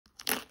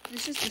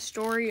This is the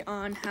story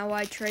on how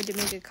I tried to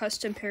make a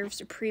custom pair of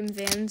Supreme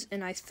Vans,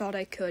 and I thought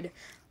I could.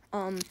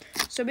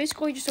 So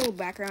basically, just a little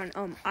background.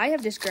 I have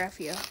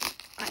dysgraphia.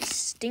 I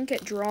stink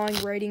at drawing,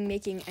 writing,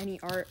 making any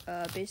art.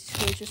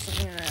 Basically, it's just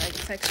something that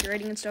affects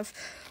writing and stuff.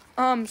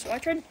 So I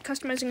tried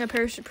customizing a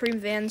pair of Supreme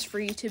Vans for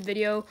a YouTube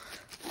video.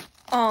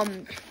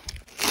 That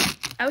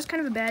was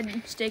kind of a bad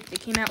mistake. It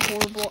came out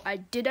horrible. I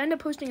did end up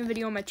posting a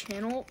video on my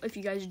channel, if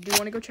you guys do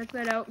want to go check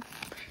that out.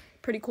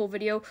 Pretty cool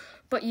video.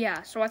 But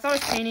yeah, so I thought I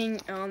was painting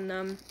on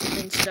them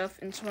and stuff,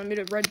 and so I made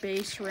a red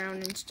base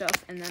around and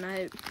stuff, and then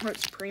I wrote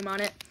Supreme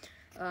on it.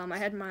 I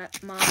had my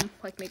mom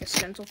make a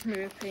stencil for me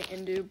to paint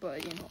into,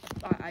 but you know,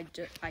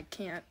 I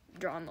can't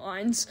draw on the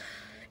lines.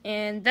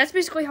 And that's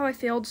basically how I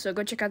failed, so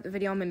go check out the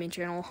video on my main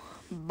channel.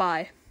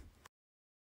 Bye.